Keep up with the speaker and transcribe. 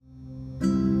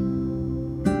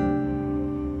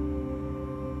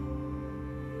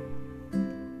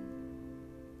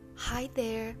Hi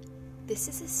there, this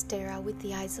is Estera with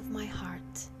the Eyes of My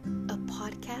Heart, a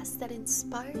podcast that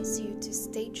inspires you to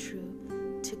stay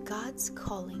true to God's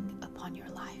calling upon your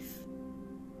life.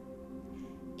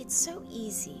 It's so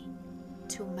easy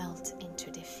to melt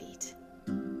into defeat.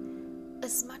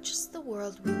 As much as the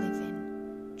world we live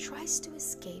in tries to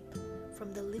escape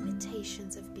from the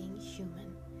limitations of being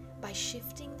human by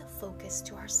shifting the focus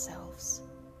to ourselves,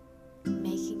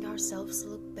 making ourselves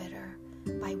look better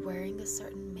by wearing a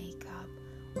certain makeup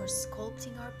or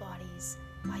sculpting our bodies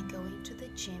by going to the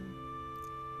gym,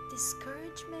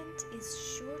 discouragement is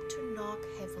sure to knock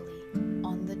heavily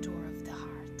on the door of the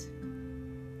heart.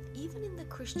 Even in the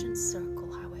Christian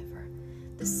circle, however,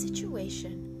 the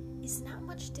situation is not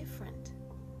much different.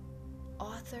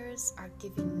 Authors are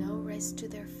giving no rest to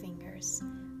their fingers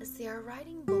as they are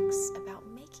writing books about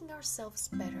making ourselves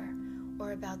better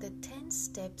or about the 10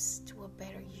 steps to a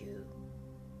better you.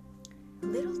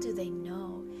 Little do they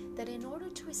know that in order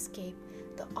to escape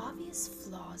the obvious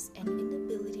flaws and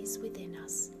inabilities within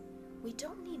us, we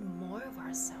don't need more of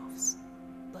ourselves,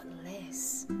 but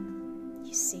less.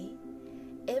 You see,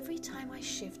 every time I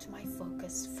shift my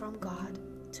focus from God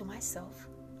to myself,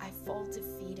 I fall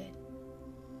defeated.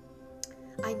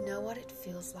 I know what it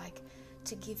feels like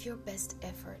to give your best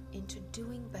effort into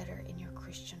doing better in your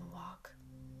Christian walk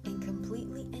and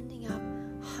completely ending up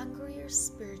hungrier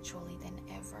spiritually than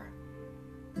ever.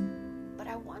 But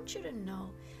I want you to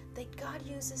know that God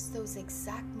uses those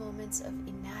exact moments of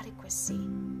inadequacy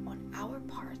on our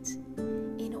part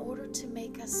in order to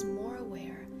make us more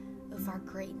aware of our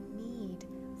great need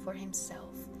for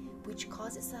Himself, which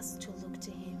causes us to look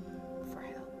to Him for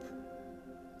help.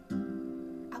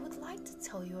 I would like to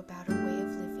tell you about a way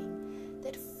of living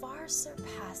that far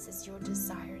surpasses your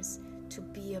desires to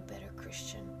be a better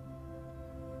Christian.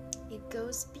 It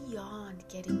goes beyond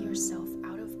getting yourself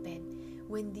out of bed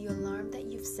when the alarm that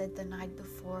you've set the night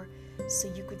before so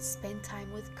you could spend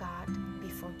time with God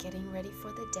before getting ready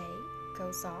for the day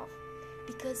goes off,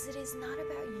 because it is not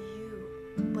about you,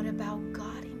 but about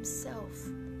God Himself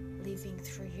living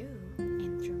through you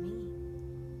and through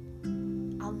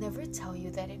me. I'll never tell you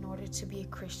that in order to be a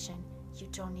Christian, you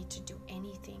don't need to do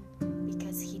anything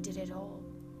because He did it all.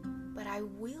 But I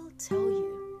will tell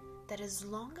you that as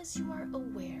long as you are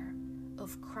aware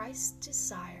of Christ's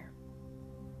desire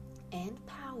and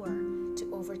power to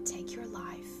overtake your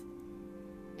life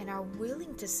and are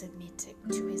willing to submit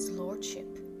to His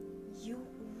Lordship, you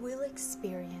will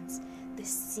experience the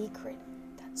secret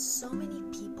that so many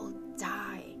people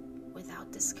die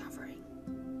without discovering.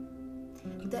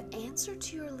 The answer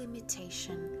to your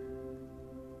limitation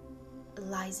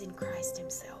lies in Christ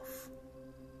Himself.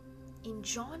 In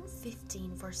John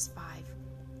 15 verse 5,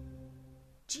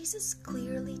 Jesus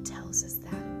clearly tells us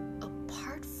that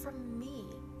apart from me,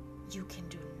 you can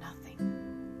do nothing.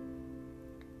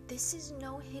 This is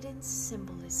no hidden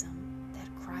symbolism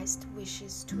that Christ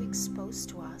wishes to expose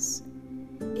to us.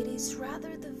 It is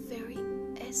rather the very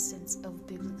essence of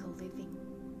biblical living.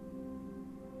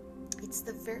 It's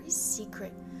the very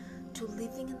secret to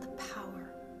living in the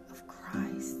power of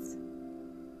Christ.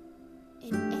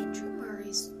 In Andrew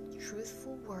Murray's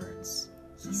truthful words,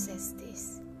 he says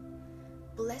this: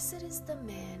 "Blessed is the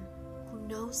man who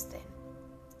knows then,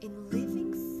 in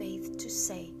living faith, to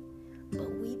say, but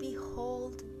we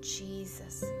behold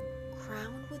Jesus,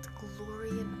 crowned with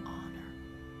glory and honor.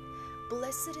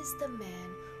 Blessed is the man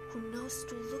who knows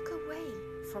to look away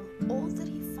from all that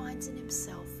he finds in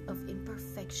himself of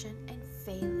imperfection and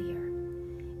failure,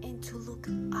 and to look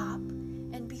up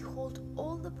and behold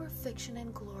all the perfection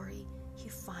and glory he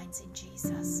finds in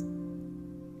Jesus.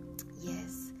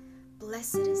 Yes,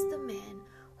 blessed is the man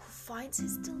who finds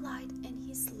his delight and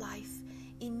his life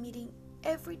in meeting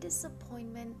every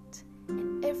disappointment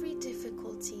and every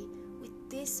difficulty with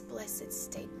this blessed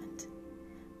statement: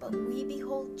 but we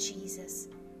behold Jesus,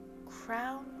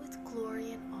 crowned with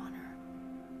glory and honor.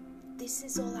 This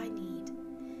is all I need.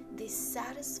 This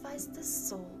satisfies the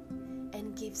soul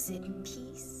and gives it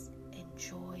peace and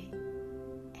joy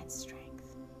and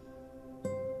strength."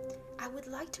 I would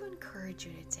like to encourage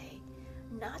you today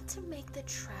not to make the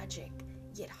tragic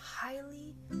yet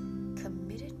highly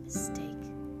committed mistake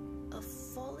of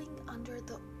falling under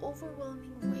the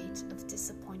overwhelming weight of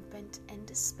disappointment and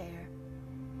despair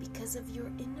because of your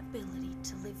inability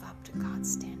to live up to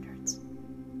God's standards.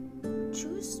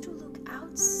 Choose to look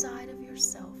outside of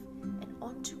yourself and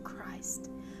onto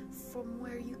Christ, from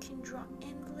where you can draw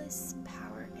endless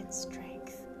power and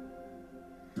strength.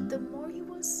 The more you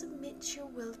will submit your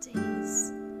will to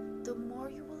His, the more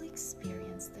you will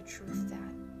experience the truth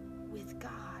that, with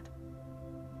God,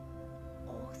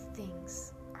 all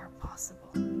things are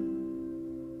possible.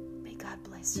 May God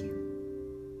bless you.